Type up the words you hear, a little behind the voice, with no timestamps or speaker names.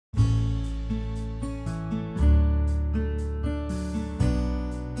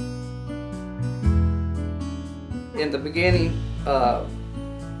in the beginning,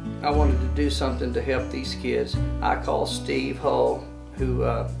 I wanted to do something to help these kids. I called Steve Hull, who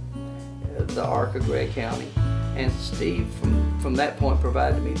the ARC of Gregg County, and Steve from that point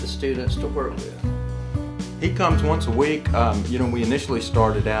provided me the students to work with. He comes once a week. You know, we initially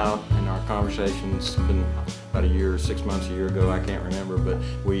started out in our conversations, been about a year, 6 months, a year ago, I can't remember, but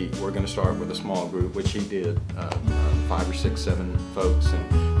we were going to start with a small group, which he did, 5 or 6, 7 folks,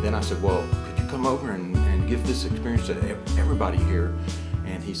 and then I said, well, could you come over and give this experience to everybody here?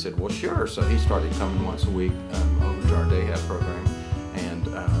 And he said, well, sure. So he started coming once a week over to our day hat program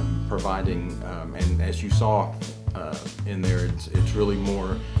and providing, and as you saw in there, it's really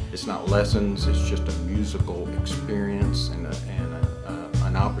more, it's not lessons, it's just a musical experience and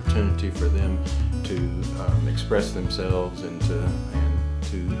an opportunity for them to express themselves and to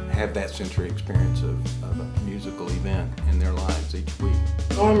have that sensory experience of a musical event in their lives each week.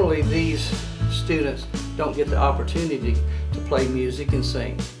 Normally these students don't get the opportunity to play music and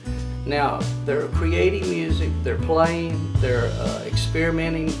sing. Now they're creating music, they're playing, they're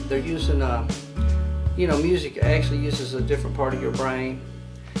experimenting, they're using, you know, music actually uses a different part of your brain,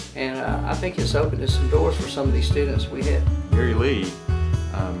 and I think it's opened some doors for some of these students we had. Gary Lee,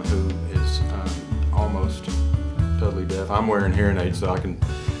 who is almost totally deaf. I'm wearing hearing aids, so I can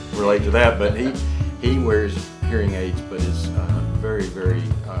relate to that, but he wears hearing aids, but is very, very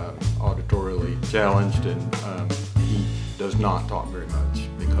auditorily challenged, and he does not talk very much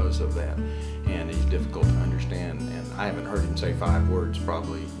because of that, and he's difficult to understand, and I haven't heard him say 5 words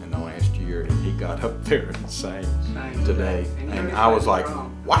probably in the last year, and he got up there and sang today, and I was like,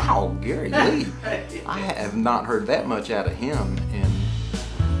 wow, Gary Lee, I have not heard that much out of him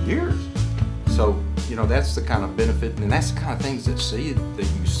in years. So, you know, that's the kind of benefit, and that's the kind of things that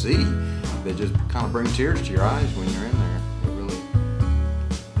you see that just kind of bring tears to your eyes when you're in there. It really,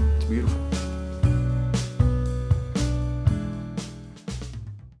 it's beautiful.